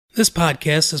This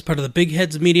podcast is part of the Big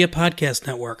Heads Media Podcast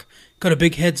Network. Go to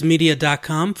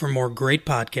bigheadsmedia.com for more great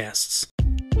podcasts.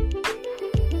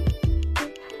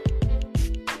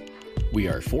 We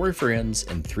are four friends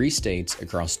in 3 states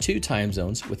across 2 time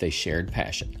zones with a shared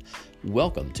passion.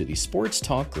 Welcome to the Sports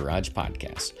Talk Garage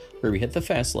Podcast, where we hit the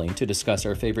fast lane to discuss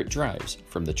our favorite drives,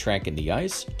 from the track and the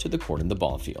ice to the court and the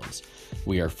ball fields.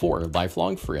 We are 4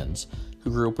 lifelong friends who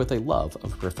grew up with a love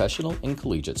of professional and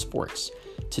collegiate sports.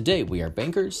 Today, we are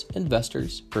bankers,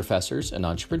 investors, professors, and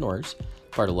entrepreneurs,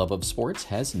 but our love of sports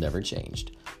has never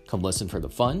changed. Come listen for the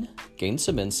fun, gain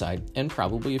some insight, and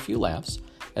probably a few laughs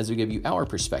as we give you our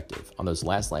perspective on those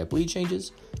last lap lead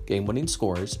changes, game-winning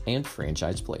scores, and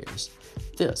franchise players.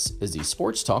 This is the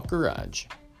Sports Talk Garage.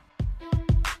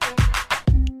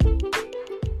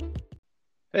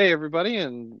 Hey everybody,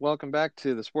 and welcome back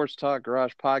to the Sports Talk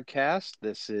Garage Podcast.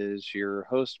 This is your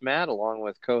host, Matt, along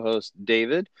with co-host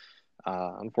David.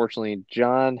 Unfortunately,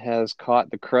 John has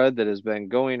caught the crud that has been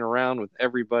going around with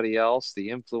everybody else, the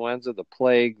influenza, the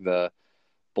plague, the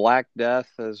Black Death,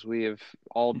 as we have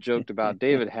all joked about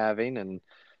David having. And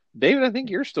David, I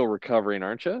think you're still recovering,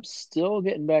 aren't you? Still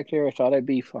getting back there. I thought I'd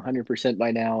be 100%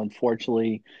 by now.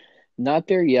 Unfortunately, not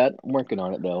there yet. I'm working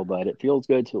on it, though, but it feels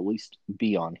good to at least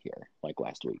be on here like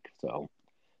last week. So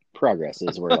progress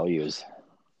is where I'll use.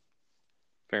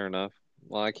 Fair enough.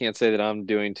 Well, I can't say that I'm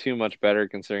doing too much better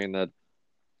considering that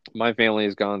my family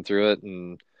has gone through it,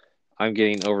 and I'm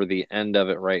getting over the end of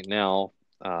it right now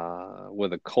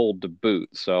with a cold to boot.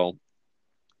 So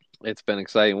it's been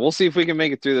exciting. We'll see if we can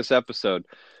make it through this episode.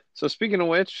 So speaking of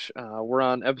which, we're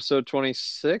on episode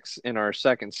 26 in our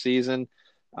second season.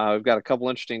 We've got a couple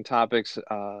interesting topics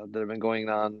that have been going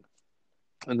on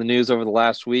in the news over the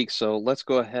last week. So let's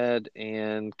go ahead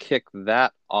and kick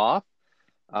that off,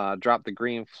 drop the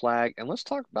green flag, and let's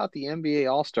talk about the NBA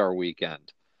All-Star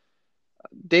Weekend.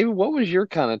 David, what was your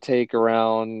kind of take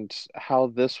around how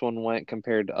this one went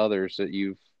compared to others that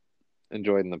you've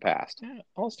enjoyed in the past?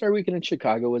 All-Star Weekend in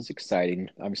Chicago was exciting.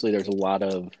 Obviously, there's a lot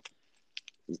of,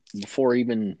 before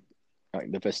even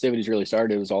the festivities really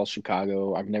started, it was all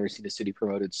Chicago. I've never seen a city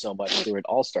promoted so much through an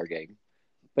All-Star game.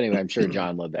 But anyway, I'm sure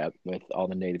John loved that with all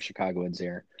the native Chicagoans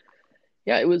there.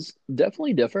 Yeah, it was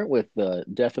definitely different with the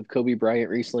death of Kobe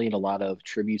Bryant recently and a lot of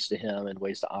tributes to him and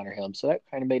ways to honor him. So that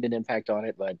kind of made an impact on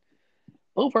it. But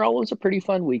overall, it was a pretty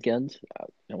fun weekend.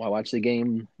 I watched the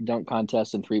game dunk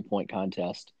contest and 3-point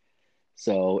contest.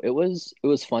 So it was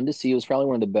fun to see. It was probably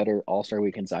one of the better All-Star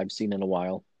weekends I've seen in a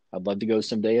while. I'd love to go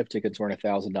someday if tickets weren't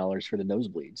 $1,000 for the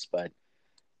nosebleeds, but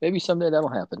maybe someday that'll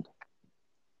happen.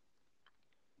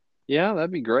 Yeah,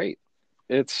 that'd be great.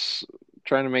 It's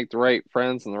trying to make the right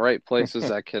friends in the right places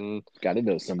that can, Got to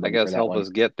know I somebody guess, for that help one. us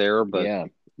get there. But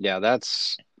Yeah,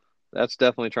 that's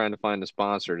definitely trying to find a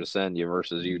sponsor to send you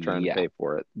versus you trying to pay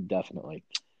for it. Definitely.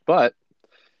 But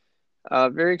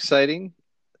very exciting.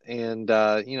 And,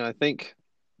 I think,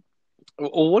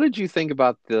 well, what did you think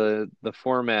about the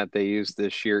format they used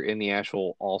this year in the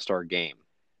actual All-Star game?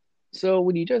 So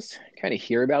when you just kind of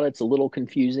hear about it, it's a little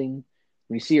confusing.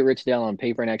 When you see it written down on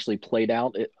paper and actually played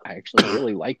out, I actually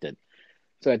really liked it.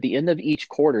 So at the end of each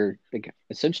quarter, they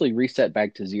essentially reset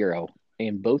back to 0,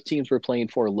 and both teams were playing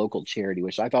for a local charity,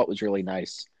 which I thought was really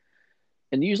nice.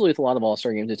 And usually with a lot of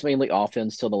All-Star games, it's mainly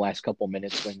offense till the last couple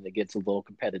minutes when it gets a little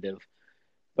competitive.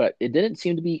 But it didn't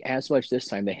seem to be as much this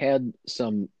time. They had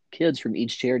some kids from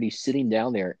each charity sitting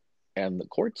down there on the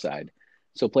court side.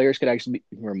 So players could actually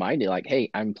be reminded, like,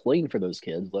 hey, I'm playing for those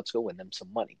kids. Let's go win them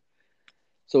some money.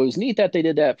 So it was neat that they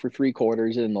did that for 3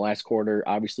 quarters. And in the last quarter,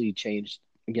 obviously changed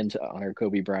again to honor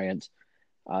Kobe Bryant.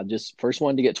 Just first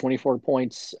one to get 24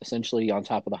 points, essentially on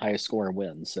top of the highest score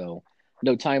wins. So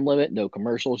no time limit, no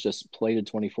commercials, just play to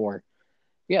 24.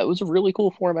 Yeah, it was a really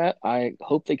cool format. I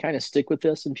hope they kind of stick with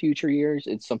this in future years.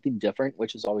 It's something different,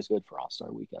 which is always good for All-Star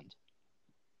Weekend.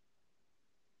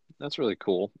 That's really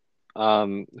cool.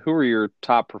 Who are your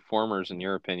top performers in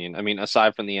your opinion? I mean,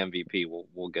 aside from the MVP,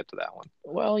 we'll get to that one.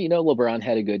 Well, LeBron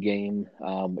had a good game,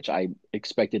 which I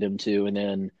expected him to, and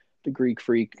then the Greek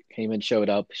Freak came and showed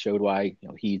why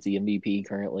he's the MVP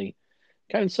currently.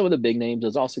 Kind of some of the big names. It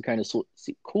was also kind of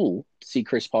cool to see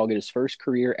Chris Paul get his first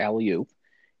career alley-oop.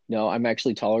 I'm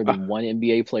actually taller than one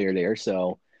NBA player there,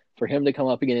 so for him to come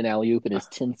up again in alley-oop in his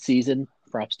 10th season,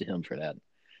 props to him for that.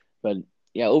 But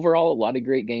yeah, overall, a lot of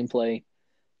great gameplay.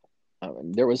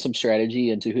 There was some strategy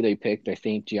into who they picked. I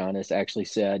think Giannis actually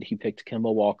said he picked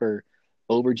Kemba Walker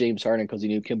over James Harden because he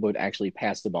knew Kemba would actually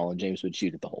pass the ball and James would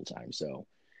shoot it the whole time. So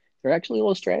there's actually a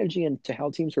little strategy into how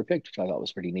teams were picked, which I thought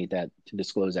was pretty neat to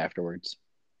disclose afterwards.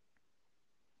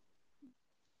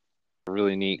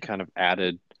 Really neat kind of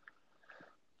added,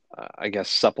 I guess,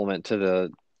 supplement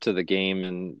to to the game.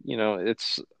 And,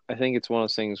 I think it's one of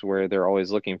those things where they're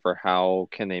always looking for how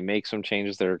can they make some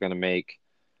changes that are going to make,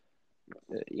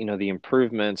 the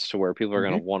improvements to where people are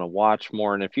going to want to watch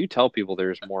more. And if you tell people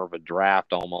there's more of a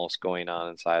draft almost going on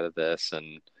inside of this,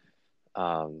 and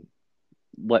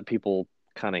let people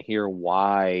kind of hear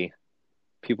why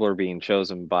people are being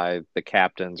chosen by the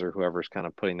captains or whoever's kind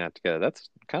of putting that together, that's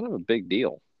kind of a big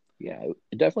deal. Yeah,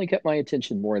 it definitely kept my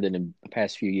attention more than in the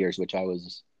past few years, which I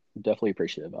was definitely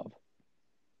appreciative of.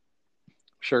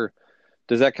 Sure.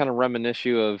 Does that kind of reminisce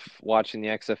you of watching the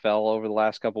XFL over the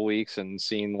last couple of weeks and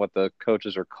seeing what the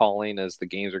coaches are calling as the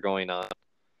games are going on?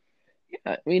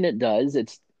 Yeah, I mean, it does.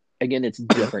 It's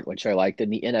different, which I liked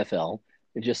in the NFL.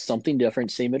 It's just something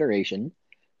different, same iteration.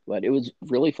 But it was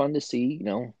really fun to see.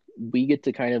 We get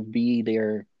to kind of be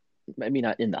there, maybe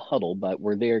not in the huddle, but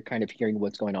we're there kind of hearing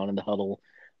what's going on in the huddle.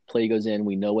 Play goes in,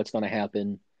 we know what's going to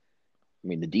happen. I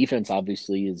mean, the defense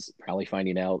obviously is probably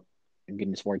finding out and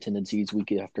getting some more tendencies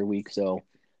week after week. So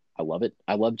I love it.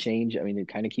 I love change. I mean, it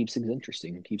kind of keeps things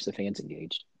interesting and keeps the fans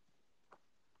engaged.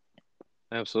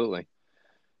 Absolutely.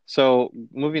 So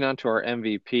moving on to our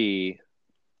MVP,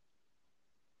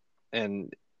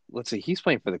 and let's see, he's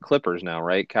playing for the Clippers now,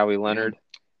 right? Kawhi Leonard.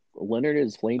 Leonard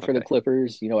is playing for the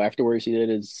Clippers. Afterwards he did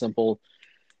his simple,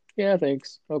 yeah,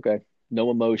 thanks. Okay. No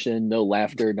emotion, no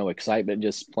laughter, no excitement,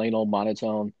 just plain old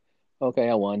monotone. Okay,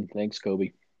 I won. Thanks, Kobe.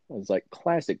 It was like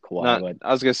classic Kawhi.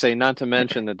 I was going to say, not to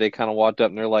mention that they kind of walked up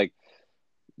and they're like,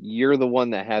 you're the one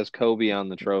that has Kobe on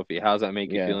the trophy. How does that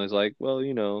make you feel? He's like,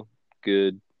 well,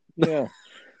 good. Yeah.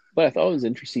 But I thought it was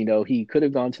interesting, though. He could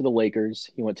have gone to the Lakers.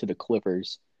 He went to the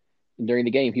Clippers. And during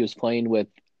the game, he was playing with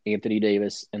Anthony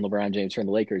Davis and LeBron James from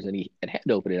the Lakers, and he had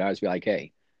to open it. I was like,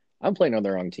 hey, I'm playing on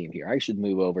the wrong team here. I should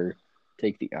move over,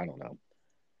 maybe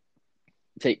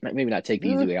not take the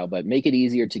easy way out, but make it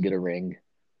easier to get a ring.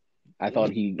 I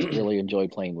thought he really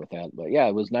enjoyed playing with that. But yeah,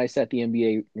 it was nice that the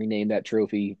NBA renamed that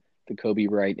trophy the Kobe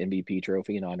Bryant MVP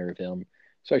trophy in honor of him,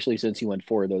 especially since he won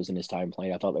 4 of those in his time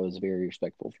playing. I thought that was very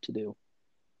respectful to do.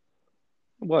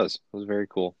 It was very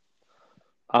cool.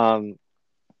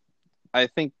 I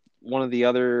think one of the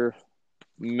other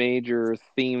major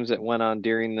themes that went on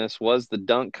during this was the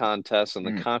dunk contest and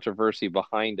the controversy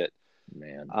behind it.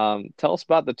 Man, tell us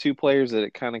about the 2 players that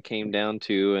it kind of came down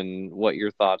to and what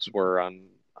your thoughts were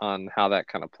on how that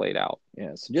kind of played out.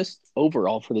 Yeah, so just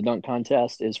overall for the dunk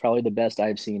contest is probably the best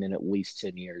I've seen in at least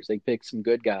 10 years. They picked some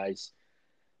good guys,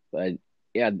 but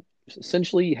yeah,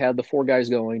 essentially you had the 4 guys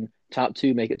going. Top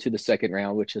 2 make it to the second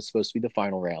round, which is supposed to be the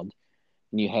final round.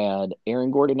 And you had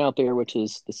Aaron Gordon out there, which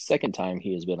is the second time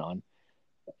he has been on,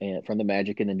 and from the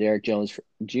Magic, and then Derek Jones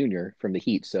Jr. from the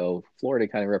Heat. So Florida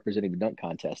kind of representing the dunk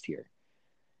contest here.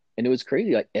 And it was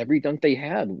crazy. Like every dunk they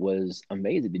had was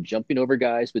amazing. The jumping over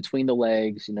guys between the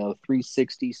legs,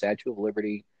 360 Statue of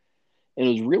Liberty. And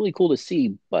it was really cool to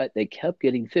see, but they kept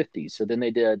getting 50s. So then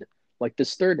they did like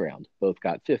this third round, both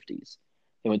got 50s.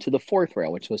 They went to the fourth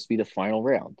round, which was supposed to be the final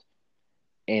round.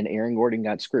 And Aaron Gordon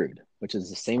got screwed, which is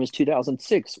the same as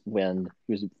 2006 when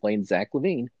he was playing Zach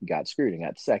LaVine, got screwed and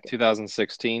got second.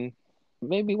 2016?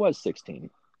 Maybe it was 16.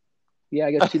 Yeah,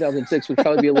 I guess 2006 would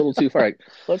probably be a little too far.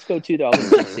 Let's go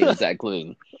 2016, Zach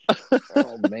LaVine.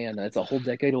 Oh, man, that's a whole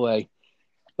decade away.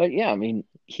 But, yeah, I mean,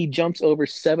 he jumps over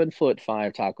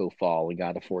 7'5" Taco Fall and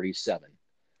got a 47.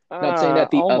 Not saying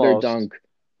that the other dunk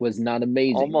was not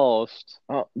amazing. Almost.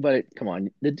 But, come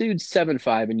on, the dude's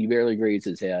 7'5" and you barely graze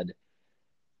his head.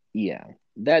 Yeah,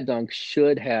 that dunk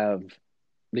should have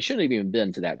 – they shouldn't have even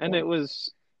been to that point. And it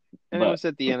was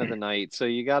at the end of the night, so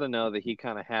you got to know that he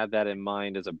kind of had that in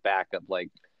mind as a backup. Like,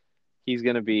 he's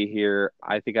going to be here.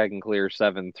 I think I can clear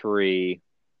 7-3.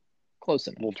 Close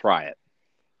enough. We'll try it.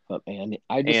 But, man,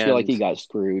 I just feel like he got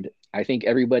screwed. I think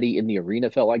everybody in the arena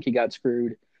felt like he got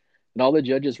screwed. And all the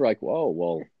judges were like, whoa,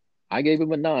 well, I gave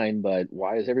him a 9, but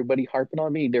why is everybody harping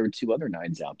on me? There were 2 other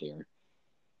 9s out there.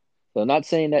 So I'm not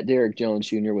saying that Derek Jones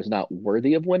Jr. was not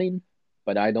worthy of winning,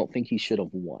 but I don't think he should have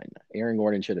won. Aaron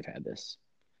Gordon should have had this.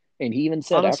 And he even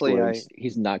said afterwards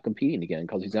he's not competing again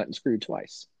because he's gotten screwed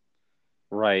twice.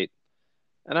 Right.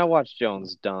 And I watched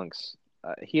Jones' dunks.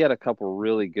 He had a couple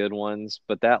really good ones,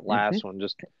 but that last one,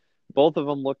 just both of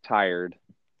them looked tired.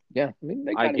 Yeah, I mean,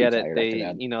 I get it.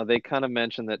 They kind of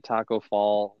mentioned that Taco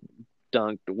Fall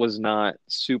dunk was not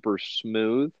super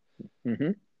smooth.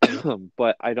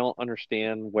 But I don't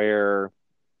understand where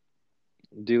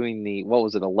doing a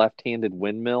left-handed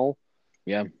windmill?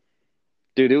 Yeah.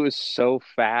 Dude, it was so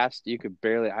fast, I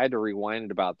had to rewind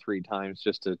it about 3 times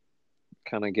just to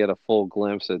kind of get a full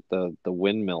glimpse at the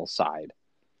windmill side.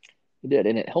 It did,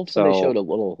 and it helps when they showed a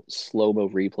little slow-mo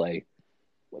replay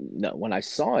No, when I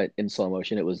saw it in slow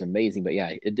motion, it was amazing. But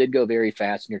yeah, it did go very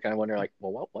fast, and you're kind of wondering, like,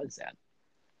 well, what was that?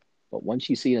 But once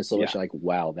you see it in slow Yeah. motion, like,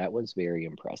 wow, that was very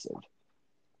impressive.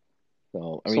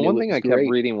 So, I So mean, it one was thing I kept great.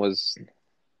 reading was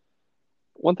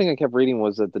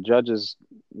that the judges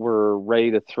were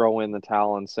ready to throw in the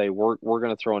towel and say we're going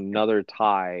to throw another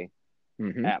tie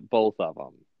Hmm. at both of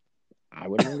them. I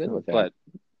would have been good with that.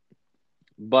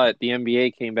 But the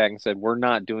NBA came back and said we're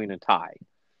not doing a tie.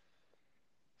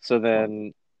 So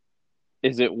then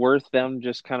is it worth them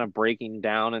just kind of breaking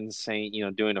down and saying,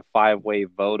 doing a 5-way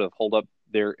vote of hold up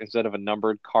there instead of a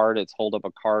numbered card, it's hold up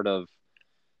a card of,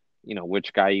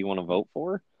 which guy you want to vote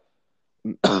for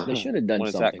They should have done when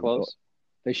it's that something. close?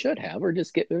 They should have, or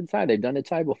just get to the tie. They've done a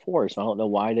tie before, so I don't know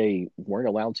why they weren't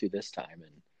allowed to this time.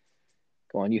 And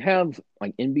go on, you have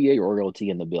like NBA royalty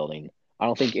in the building. I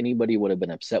don't think anybody would have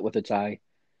been upset with a tie.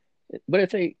 But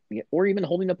if they, or even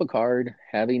holding up a card,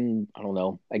 having, I don't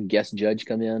know, a guest judge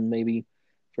come in maybe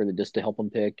just to help them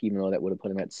pick, even though that would have put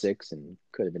them at 6 and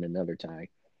could have been another tie.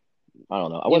 I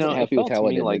don't know. I wasn't It happy with felt to how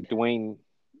it me like ended. Dwayne.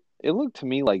 It looked to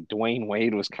me like Dwayne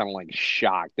Wade was kind of like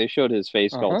shocked. They showed his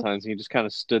face a couple Uh-huh. times, and he just kind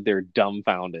of stood there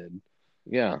dumbfounded.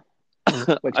 Yeah.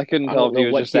 Which I couldn't I tell don't if know he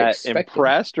was what just he that expected.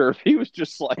 impressed or if he was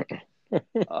just like,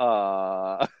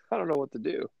 I don't know what to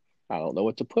do. I don't know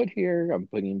what to put here. I'm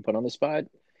putting put on the spot.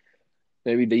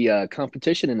 Maybe the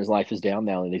competition in his life is down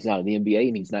now, and he's not in the NBA,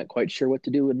 and he's not quite sure what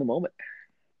to do in the moment.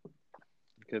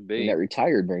 Could And that be.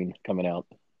 retired brain coming out.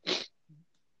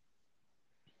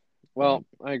 Well,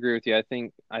 I agree with you. I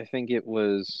think it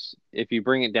was if you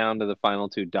bring it down to the final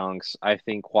two dunks, I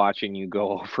think watching you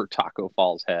go over Taco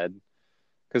Fall's head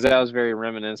because that was very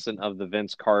reminiscent of the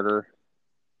Vince Carter.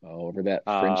 Over that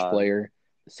French Uh, player,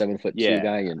 the 7'2" yeah,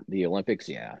 guy in the Olympics.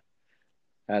 Yeah,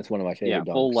 that's one of my yeah,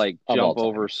 favorite full dunks like of all jump time.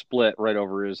 over split right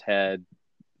over his head,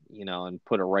 and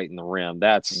put it right in the rim.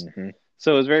 That's Mm-hmm.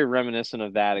 so it was very reminiscent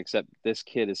of that, except this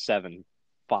kid is 7'5".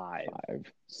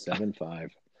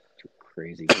 7'5".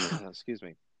 Crazy. Excuse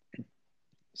me.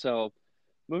 So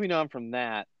moving on from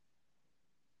that,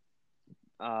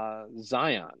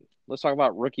 Zion. Let's talk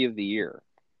about Rookie of the Year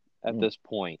at Mm, this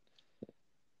point.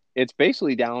 It's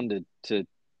basically down to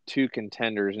two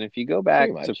contenders. And if you go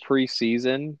pretty back to much.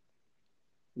 preseason,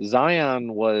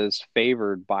 Zion was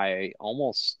favored by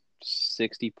almost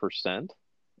 60%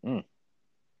 Mm.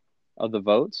 of the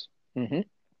votes. Mm-hmm.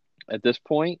 At this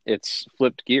point, it's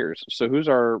flipped gears. So who's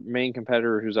our main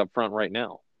competitor who's up front right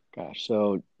now? Gosh,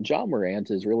 so John Morant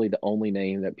is really the only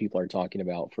name that people are talking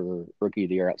about for Rookie of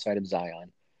the Year outside of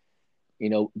Zion.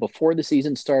 Before the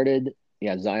season started,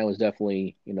 yeah, Zion was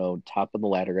definitely, top of the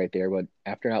ladder right there. But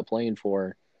after not playing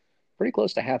for pretty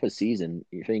close to half a season,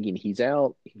 you're thinking he's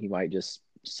out. He might just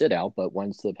sit out. But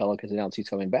once the Pelicans announced he's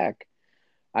coming back,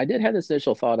 I did have this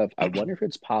initial thought of, I wonder if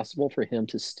it's possible for him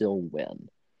to still win,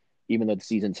 even though the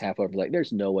season's half over. Like,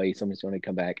 there's no way someone's going to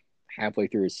come back halfway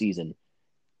through a season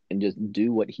and just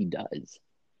do what he does.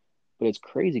 But it's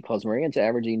crazy because Morant's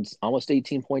averaging almost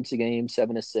 18 points a game,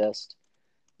 7 assists.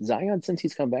 Zion, since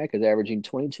he's come back, is averaging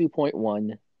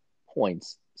 22.1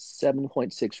 points,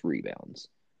 7.6 rebounds.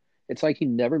 It's like he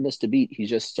never missed a beat. He's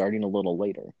just starting a little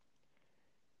later.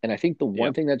 And I think the one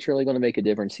Yep. thing that's really going to make a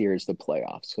difference here is the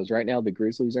playoffs. Because right now, the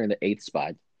Grizzlies are in the 8th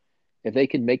spot. If they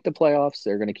can make the playoffs,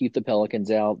 they're going to keep the Pelicans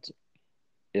out.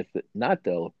 If not,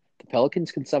 though, the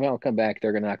Pelicans can somehow come back,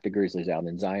 they're going to knock the Grizzlies out.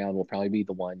 And Zion will probably be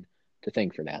the one to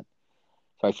thank for that.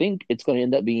 So I think it's going to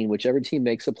end up being whichever team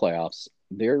makes the playoffs,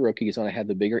 their rookie is going to have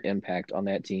the bigger impact on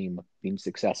that team being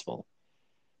successful.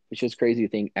 It's just crazy to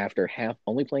think after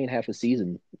only playing half a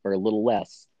season or a little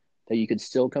less that you could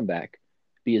still come back,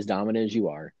 be as dominant as you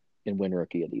are, and win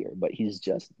Rookie of the Year. But he's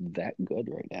just that good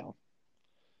right now.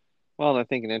 Well, and I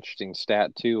think an interesting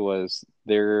stat too was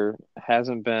there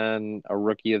hasn't been a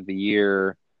Rookie of the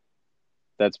Year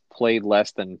that's played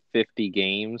less than 50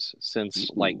 games since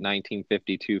like Ooh.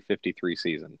 1952-53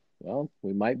 season. Well,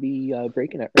 we might be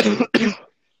breaking that record.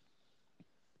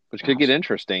 Which could get Gosh.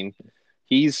 interesting.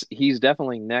 He's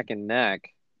definitely neck and neck,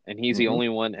 and he's the Mm-hmm. only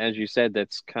one, as you said,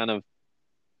 that's kind of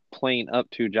playing up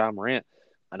to John Morant.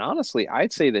 And honestly,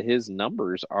 I'd say that his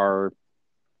numbers are,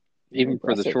 Very even for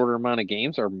the impressive. shorter amount of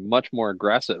games, are much more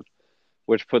aggressive,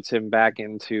 which puts him back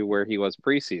into where he was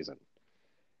preseason.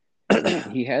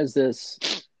 He has this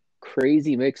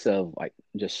crazy mix of like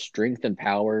just strength and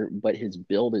power, but his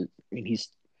build is, I mean,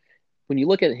 when you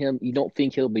look at him, you don't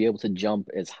think he'll be able to jump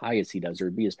as high as he does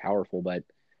or be as powerful, but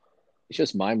it's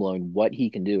just mind blowing what he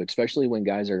can do, especially when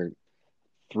guys are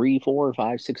 3, 4,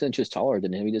 5, 6 inches taller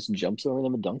than him. He just jumps over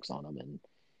them and dunks on them, and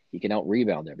he can out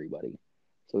rebound everybody.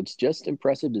 So it's just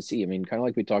impressive to see. I mean, kind of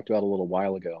like we talked about a little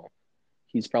while ago,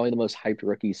 he's probably the most hyped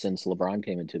rookie since LeBron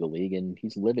came into the league, and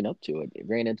he's living up to it.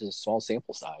 Granted, it's a small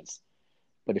sample size,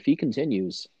 but if he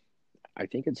continues, I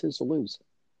think it's his to lose.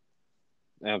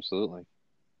 Absolutely.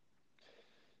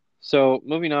 So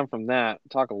moving on from that,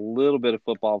 talk a little bit of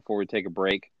football before we take a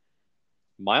break.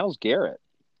 Myles Garrett,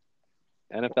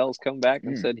 NFL's come back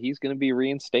and said he's going to be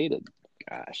reinstated.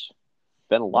 Gosh,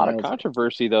 Been a lot of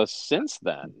controversy though since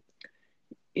then.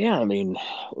 Yeah, I mean,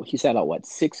 he's had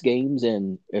 6 games,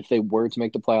 and if they were to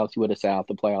make the playoffs, he would have sat out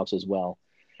the playoffs as well.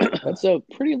 That's a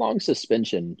pretty long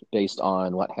suspension based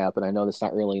on what happened. I know that's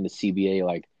not really in the CBA.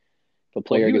 Like, the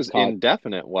player he gets was caught,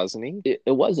 indefinite, wasn't he?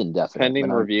 It was indefinite.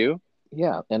 Pending review.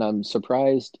 Yeah, and I'm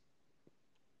surprised.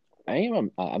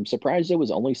 I'm surprised it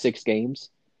was only 6 games,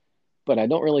 but I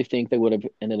don't really think they would have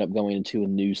ended up going into a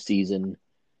new season.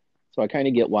 So I kind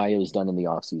of get why it was done in the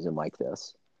offseason like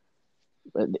this.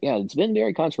 But yeah, it's been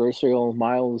very controversial.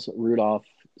 Miles Rudolph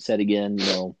said again,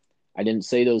 I didn't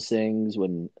say those things.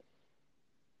 When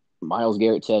Myles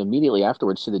Garrett said immediately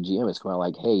afterwards to the GM, it's kind of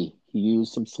like, hey, he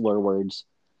used some slur words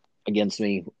against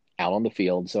me out on the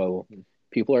field. So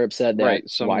people are upset that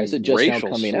why is it just now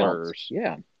coming out?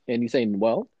 Yeah. And he's saying,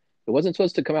 well, it wasn't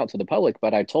supposed to come out to the public,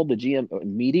 but I told the GM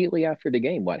immediately after the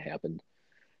game what happened.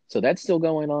 So that's still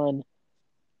going on.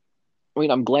 I mean,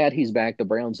 I'm glad he's back. The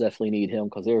Browns definitely need him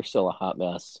because they're still a hot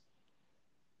mess.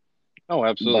 Oh,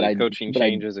 absolutely. Coaching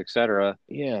changes, etc.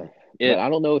 Yeah. But I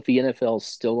don't know if the NFL is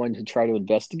still going to try to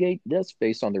investigate this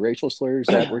based on the racial slurs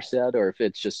that were said, or if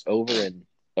it's just over and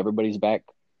everybody's back,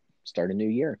 start a new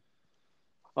year.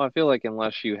 Well, I feel like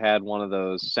unless you had one of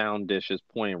those sound dishes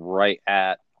pointing right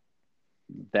at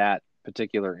that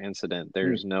particular incident,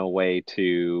 there's no way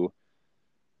to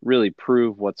really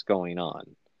prove what's going on.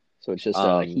 So it's just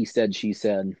he said, she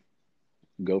said,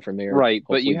 go from there. Right,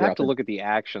 but you have to look at the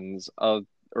actions of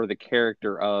or the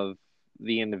character of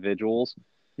the individuals.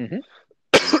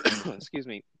 Mm-hmm. Excuse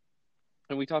me.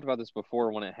 And we talked about this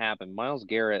before when it happened. Myles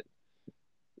Garrett,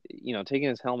 taking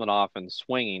his helmet off and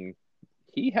swinging,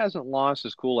 he hasn't lost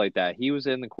his cool like that. He was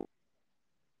in the all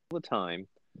the time.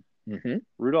 Mm-hmm.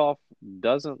 Rudolph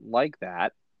doesn't like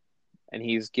that, and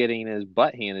he's getting his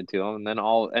butt handed to him,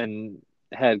 and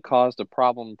had caused a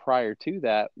problem prior to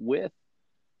that with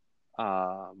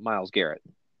Myles Garrett.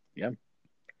 Yeah.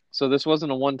 So this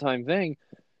wasn't a one-time thing.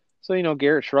 So,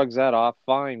 Garrett shrugs that off.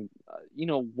 Fine.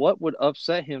 What would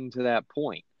upset him to that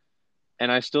point?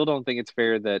 And I still don't think it's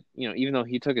fair that, even though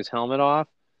he took his helmet off,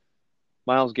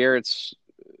 Myles Garrett's,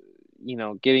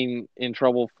 getting in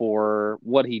trouble for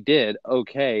what he did.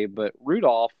 Okay. But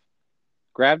Rudolph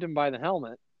grabbed him by the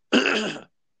helmet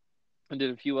and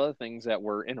did a few other things that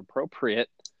were inappropriate.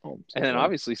 And then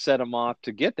obviously set him off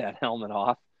to get that helmet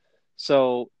off.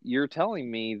 So you're telling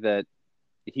me that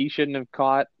he shouldn't have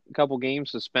caught a couple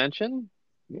games suspension?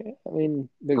 Yeah, I mean,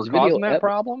 there's problem.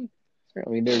 I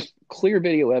mean, there's clear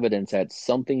video evidence that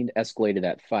something escalated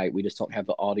that fight. We just don't have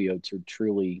the audio to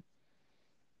truly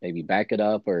maybe back it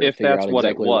up or if figure that's out what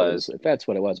exactly it was. If that's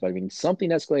what it was. But I mean, something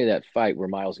escalated that fight where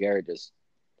Myles Garrett just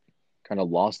kind of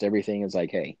lost everything. It's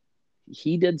like, hey,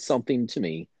 he did something to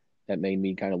me that made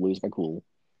me kind of lose my cool.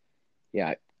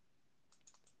 Yeah.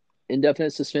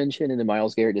 Indefinite suspension, and then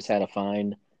Myles Garrett just had a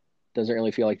fine. Doesn't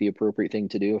really feel like the appropriate thing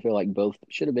to do. I feel like both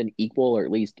should have been equal, or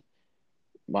at least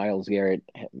Myles Garrett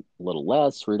a little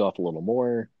less, Rudolph a little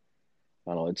more.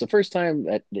 I don't know. It's the first time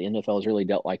that the NFL has really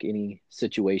dealt like any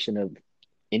situation of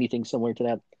anything similar to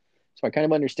that. So I kind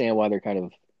of understand why they're kind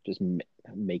of just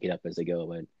make it up as they go,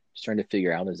 but just trying to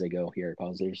figure out as they go here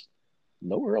because there's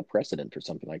no real precedent for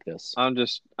something like this. I'm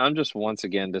just once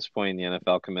again disappointing the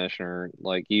NFL commissioner.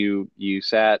 Like you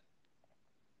sat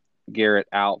Garrett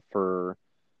out for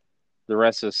the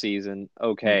rest of the season,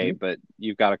 okay, but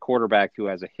you've got a quarterback who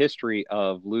has a history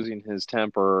of losing his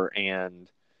temper and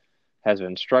has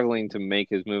been struggling to make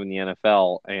his move in the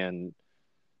NFL. And,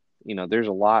 there's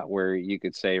a lot where you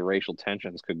could say racial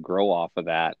tensions could grow off of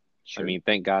that. Sure. I mean,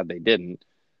 thank God they didn't.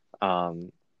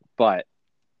 But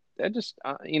that just,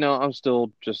 I'm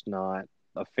still just not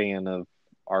a fan of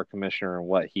our commissioner and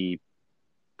what he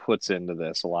puts into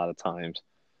this a lot of times.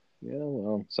 Yeah,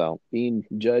 well, so being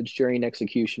judge, jury, and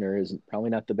executioner is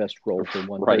probably not the best role for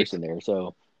one person there.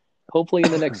 So hopefully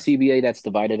in the next CBA that's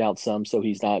divided out some, so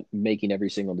he's not making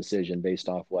every single decision based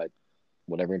off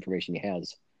whatever information he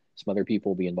has. Some other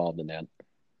people will be involved in that.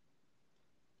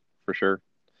 For sure.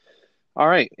 All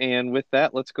right, and with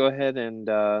that, let's go ahead and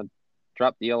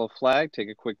drop the yellow flag, take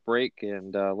a quick break,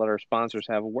 and let our sponsors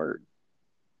have a word.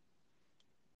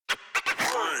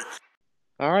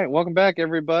 All right, welcome back,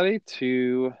 everybody,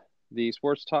 to the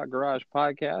Sports Talk Garage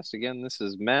podcast. Again, this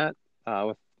is Matt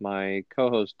with my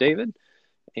co-host David,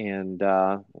 And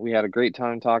we had a great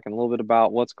time talking a little bit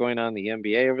about what's going on in the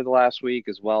NBA over the last week,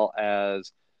 as well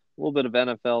as a little bit of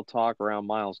NFL talk around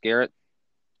Myles Garrett.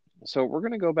 So we're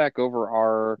going to go back over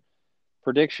our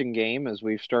prediction game as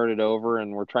we've started over,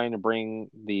 and we're trying to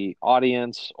bring the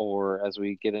audience, or as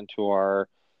we get into our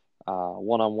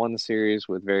one-on-one series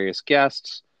with various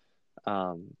guests,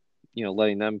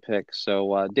 letting them pick.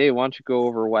 So, Dave, why don't you go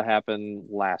over what happened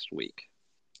last week?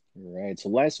 All right. So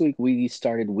last week we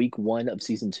started week 1 of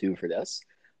season 2 for this.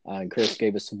 And Chris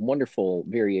gave us some wonderful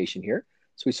variation here.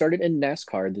 So we started in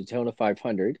NASCAR, the Daytona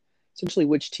 500, essentially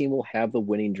which team will have the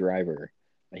winning driver.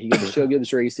 He gave us Joe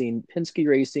Gibbs Racing, Penske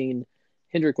Racing,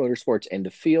 Hendrick Motorsports, and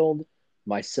the field.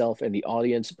 Myself and the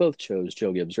audience both chose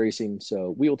Joe Gibbs Racing,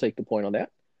 so we will take the point on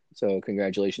that. So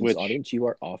congratulations, audience. You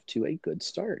are off to a good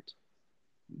start.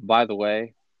 By the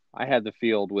way, I had the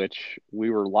field, which we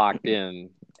were locked in,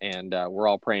 and we're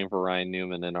all praying for Ryan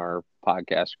Newman in our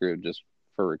podcast group just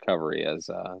for recovery, as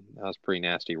that was a pretty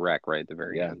nasty wreck right at the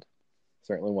very end.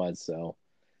 Certainly was. So,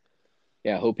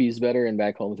 yeah, hope he's better and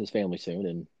back home with his family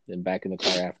soon and back in the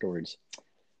car afterwards.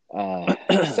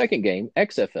 Second game,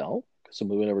 XFL. So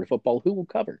moving over to football, who will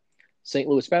cover? St.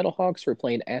 Louis Battlehawks were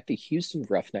playing at the Houston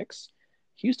Roughnecks.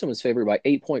 Houston was favored by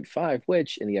 8.5,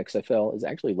 which in the XFL is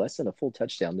actually less than a full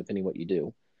touchdown, depending what you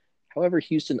do. However,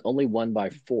 Houston only won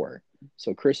by 4.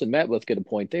 So Chris and Matt both get a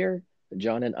point there.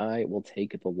 John and I will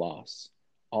take the loss.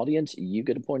 Audience, you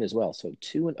get a point as well. So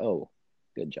 2-0.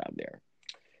 Good job there.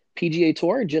 PGA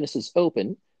Tour, Genesis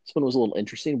Open. This one was a little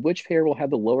interesting. Which pair will have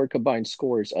the lower combined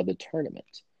scores of the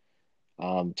tournament?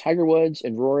 Tiger Woods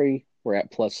and Rory were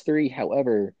at +3.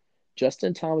 However,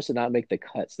 Justin Thomas did not make the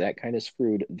cuts. That kind of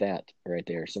screwed that right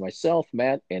there. So myself,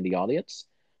 Matt, and the audience,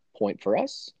 point for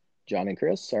us. John and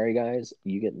Chris, sorry guys,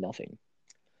 you get nothing.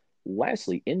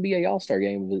 Lastly, NBA All-Star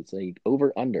Game was a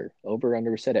over-under.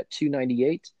 Over-under was set at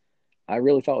 298. I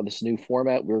really thought with this new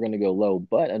format we were going to go low,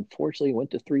 but unfortunately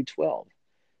went to 312.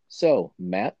 So,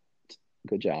 Matt,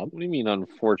 good job. What do you mean,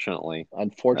 unfortunately?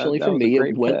 Unfortunately for me,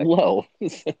 it went low.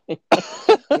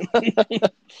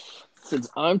 Since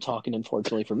I'm talking,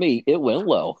 unfortunately for me, it went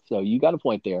low. So you got a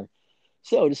point there.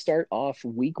 So to start off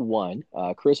week 1,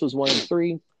 Chris was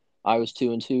 1-3. I was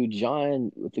 2-2.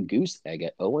 John with the goose egg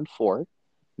at 0-4.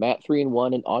 Matt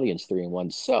 3-1, and audience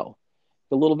 3-1. So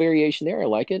the little variation there, I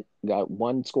like it. Got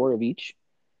 1 score of each.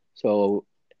 So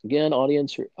again,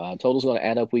 audience, total's going to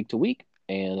add up week to week,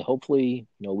 and hopefully,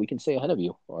 we can stay ahead of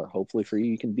you, or hopefully for you,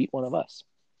 you can beat one of us.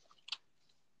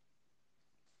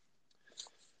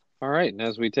 All right, and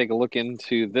as we take a look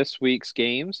into this week's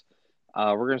games,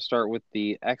 we're going to start with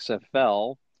the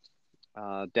XFL.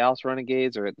 Dallas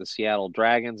Renegades are at the Seattle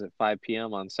Dragons at 5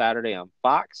 p.m. on Saturday on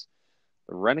Fox.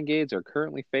 The Renegades are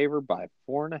currently favored by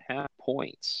 4.5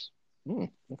 points.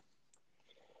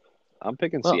 I'm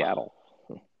picking Seattle.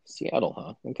 Seattle,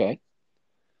 huh? Okay.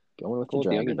 Going with the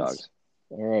Dragons. The underdogs.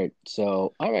 All right,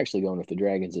 so I'm actually going with the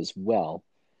Dragons as well.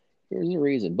 Here's the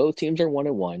reason. Both teams are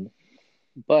 1-1.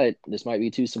 But this might be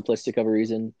too simplistic of a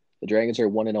reason. The Dragons are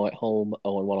 1-0 at home,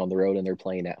 0-1 on the road, and they're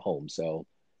playing at home. So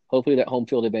hopefully that home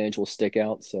field advantage will stick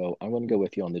out. So I'm going to go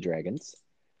with you on the Dragons.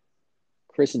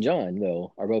 Chris and John,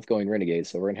 though, are both going Renegades.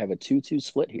 So we're going to have a 2-2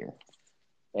 split here.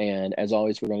 And as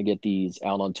always, we're going to get these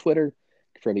out on Twitter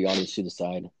for the audience to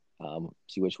decide,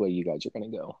 see which way you guys are going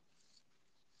to go.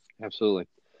 Absolutely.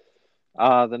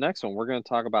 The next one, we're going to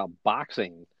talk about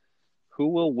boxing. Who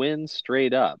will win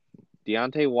straight up?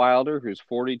 Deontay Wilder, who's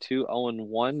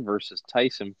 42-0-1, versus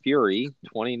Tyson Fury,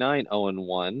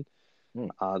 29-0-1.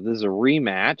 This is a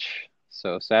rematch.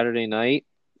 So Saturday night,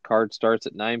 card starts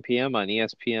at 9 p.m. on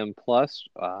ESPN Plus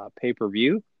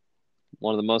pay-per-view.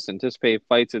 One of the most anticipated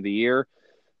fights of the year.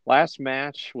 Last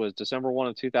match was December 1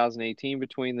 of 2018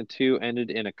 between the two,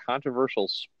 ended in a controversial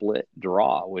split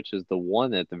draw, which is the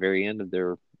one at the very end of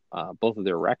their both of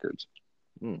their records.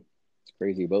 It's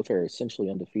crazy. Both are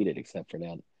essentially undefeated except for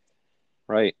that.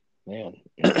 Right. Man.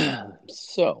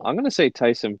 So I'm going to say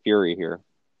Tyson Fury here.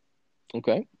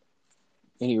 Okay.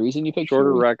 Any reason you picked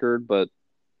shorter Fury?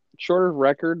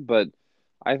 record, but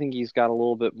I think he's got a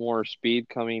little bit more speed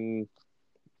coming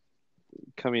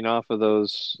off of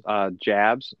those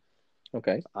jabs.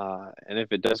 Okay. And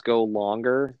if it does go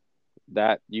longer,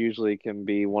 that usually can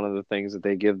be one of the things that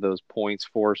they give those points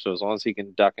for. So as long as he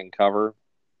can duck and cover,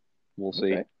 we'll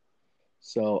see. Okay.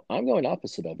 So I'm going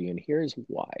opposite of you, and here's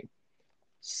why.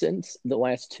 Since the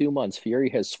last 2 months,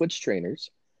 Fury has switched trainers,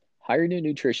 hired a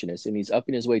nutritionist, and he's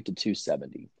upping his weight to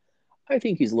 270. I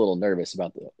think he's a little nervous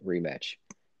about the rematch,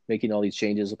 making all these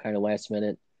changes kind of last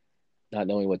minute, not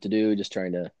knowing what to do, just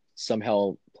trying to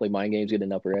somehow play mind games, get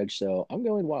an upper edge. So I'm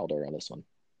going Wilder on this one.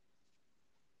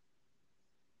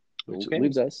 which Okay.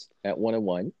 leaves us at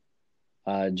 1-1.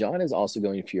 John is also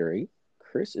going Fury.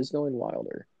 Chris is going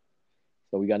Wilder.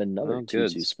 So we got another Oh, 2-2 good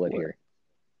split split. here.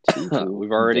 2-2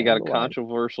 We've already got down a the line.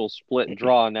 controversial split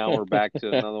draw. Now we're back to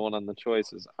another one on the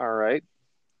choices. All right.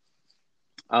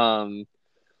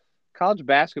 College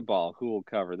basketball, who will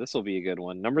cover? This will be a good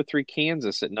one. Number 3,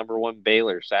 Kansas at number 1,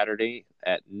 Baylor, Saturday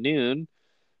at noon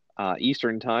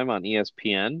Eastern time on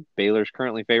ESPN. Baylor's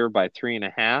currently favored by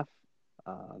 3.5.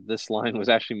 This line was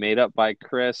actually made up by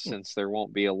Chris since there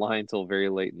won't be a line till very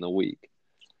late in the week.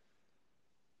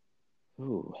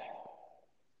 Ooh.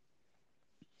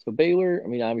 So Baylor, I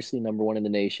mean, obviously number 1 in the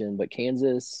nation, but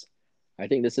Kansas, I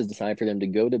think this is the time for them to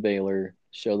go to Baylor,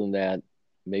 show them that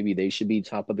maybe they should be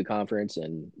top of the conference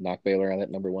and knock Baylor out of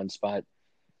that number 1 spot.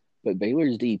 But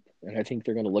Baylor's deep, and I think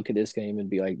they're going to look at this game and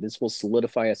be like, this will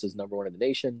solidify us as number 1 in the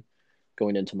nation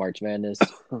going into March Madness.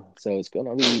 So it's going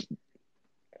to be,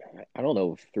 I don't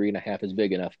know if 3.5 is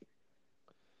big enough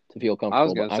to feel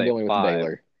comfortable, but I'm going with 5.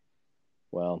 Baylor.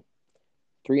 Well,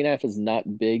 3.5 is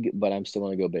not big, but I'm still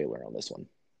going to go Baylor on this one.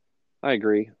 I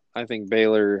agree. I think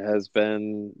Baylor has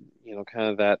been, kind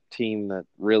of that team that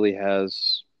really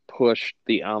has pushed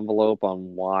the envelope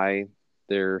on why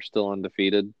they're still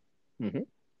undefeated. Mm-hmm.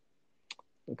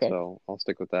 Okay. So I'll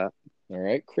stick with that. All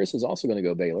right. Chris is also going to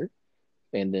go Baylor.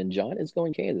 And then John is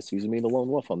going Kansas. He's going to be the lone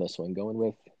wolf on this one, going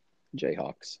with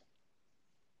Jayhawks.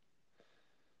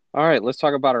 All right. Let's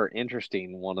talk about our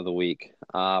interesting one of the week.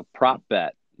 Prop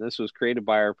bet. This was created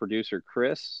by our producer,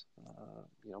 Chris.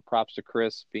 Props to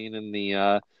Chris being in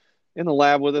the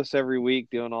lab with us every week,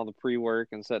 doing all the pre-work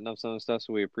and setting up some of the stuff.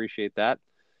 So we appreciate that.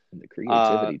 And the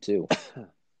creativity, too.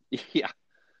 Yeah.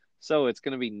 So it's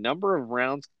going to be number of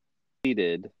rounds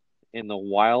completed in the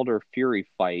Wilder Fury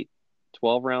fight,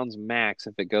 12 rounds max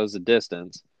if it goes the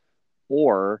distance,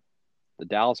 or the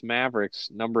Dallas Mavericks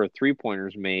number of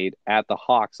three-pointers made at the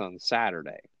Hawks on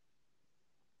Saturday.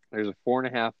 There's a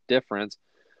 4.5 difference.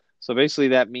 So basically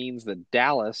that means that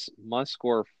Dallas must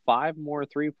score 5 more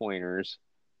three-pointers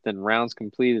than rounds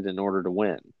completed in order to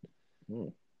win.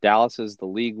 Dallas is the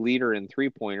league leader in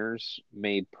three-pointers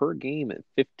made per game at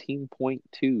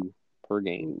 15.2 per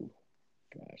game. Ooh,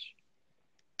 gosh.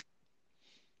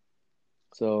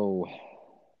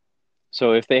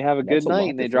 So if they have a good That's a lot night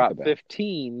and to they think drop about.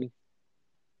 15,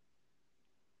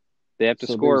 they have to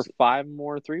So score there's- 5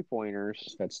 more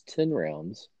three-pointers. that's 10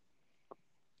 rounds.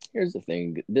 Here's the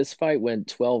thing. This fight went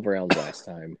 12 rounds last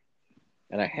time.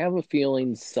 And I have a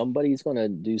feeling somebody's going to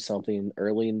do something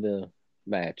early in the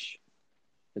match.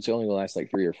 It's only going to last like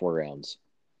 3 or 4 rounds.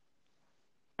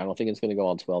 I don't think it's going to go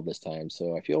on 12 this time.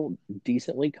 So I feel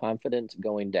decently confident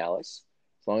going Dallas,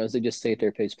 as long as they just stay at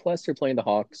their pace. Plus, they're playing the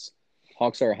Hawks.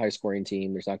 Hawks are a high-scoring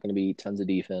team. There's not going to be tons of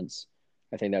defense.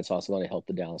 I think that's also going to help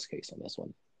the Dallas case on this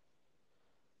one.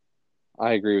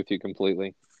 I agree with you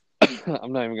completely.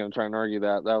 I'm not even going to try and argue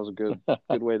that. That was a good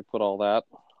way to put all that.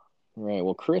 All right.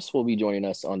 Well, Chris will be joining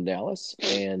us on Dallas,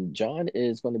 and John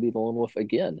is going to be the lone wolf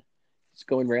again. He's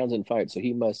going rounds in fights, so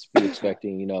he must be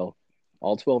expecting,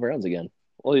 all 12 rounds again.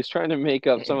 Well, he's trying to make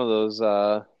up some of those,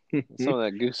 some of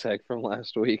that goose egg from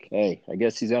last week. Hey, I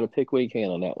guess he's got to pick what he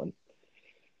can on that one.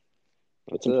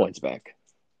 Put some points back.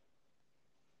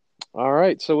 All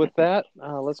right. So with that,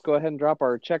 let's go ahead and drop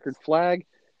our checkered flag,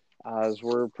 as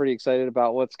we're pretty excited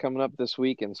about what's coming up this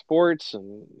week in sports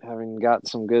and having got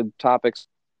some good topics.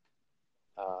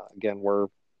 Again, we're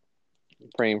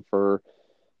praying for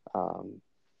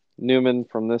Newman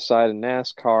from this side of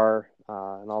NASCAR,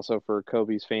 and also for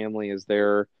Kobe's family as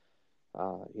they're,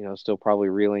 still probably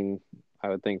reeling, I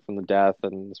would think, from the death,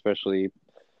 and especially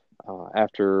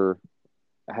after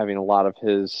having a lot of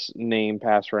his name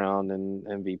pass around in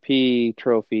MVP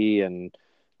trophy and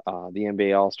the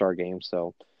NBA All-Star game.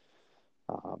 So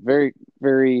very,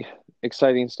 very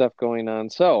exciting stuff going on.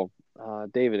 So,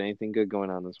 David, anything good going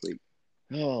on this week?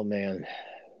 Oh, man.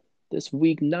 This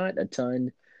week, not a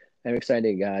ton. I'm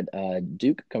excited. Got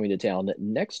Duke coming to town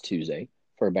next Tuesday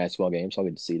for a basketball game, so I'll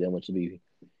get to see them, which will be,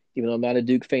 even though I'm not a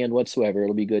Duke fan whatsoever,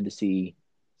 it'll be good to see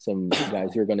some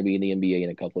guys who are going to be in the NBA in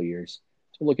a couple of years.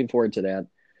 So I'm looking forward to that.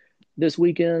 This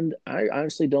weekend, I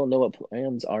honestly don't know what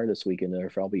plans are this weekend, or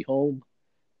if I'll be home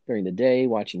during the day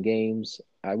watching games.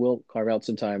 I will carve out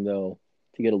some time, though,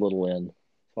 to get a little in,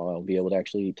 so I'll be able to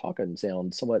actually talk and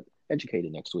sound somewhat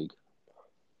educated next week.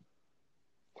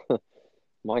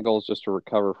 My goal is just to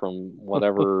recover from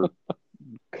whatever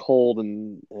cold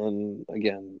and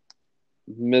again,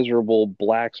 miserable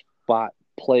black spot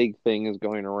plague thing is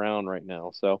going around right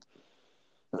now. So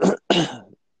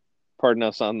pardon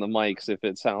us on the mics if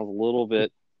it sounds a little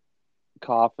bit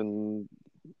cough and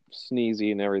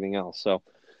sneezy and everything else. So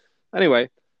anyway,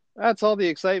 That's all the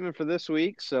excitement for this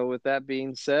week. So with that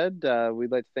being said,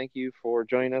 we'd like to thank you for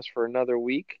joining us for another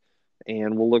week,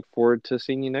 and we'll look forward to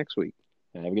seeing you next week.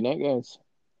 Have a good night, guys.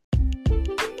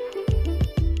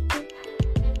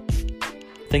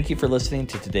 Thank you for listening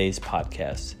to today's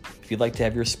podcast. If you'd like to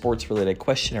have your sports-related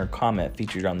question or comment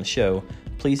featured on the show,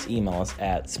 please email us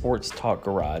at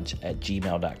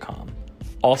sportstalkgarage@gmail.com.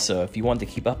 Also, if you want to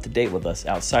keep up to date with us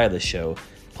outside of the show,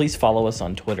 please follow us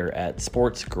on Twitter at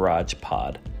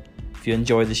SportsGaragePod. If you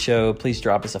enjoy the show, please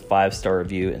drop us a 5-star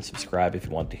review and subscribe if you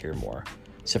want to hear more.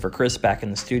 So for Chris back in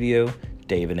the studio,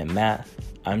 David and Matt,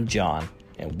 I'm John,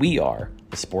 and we are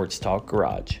the Sports Talk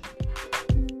Garage.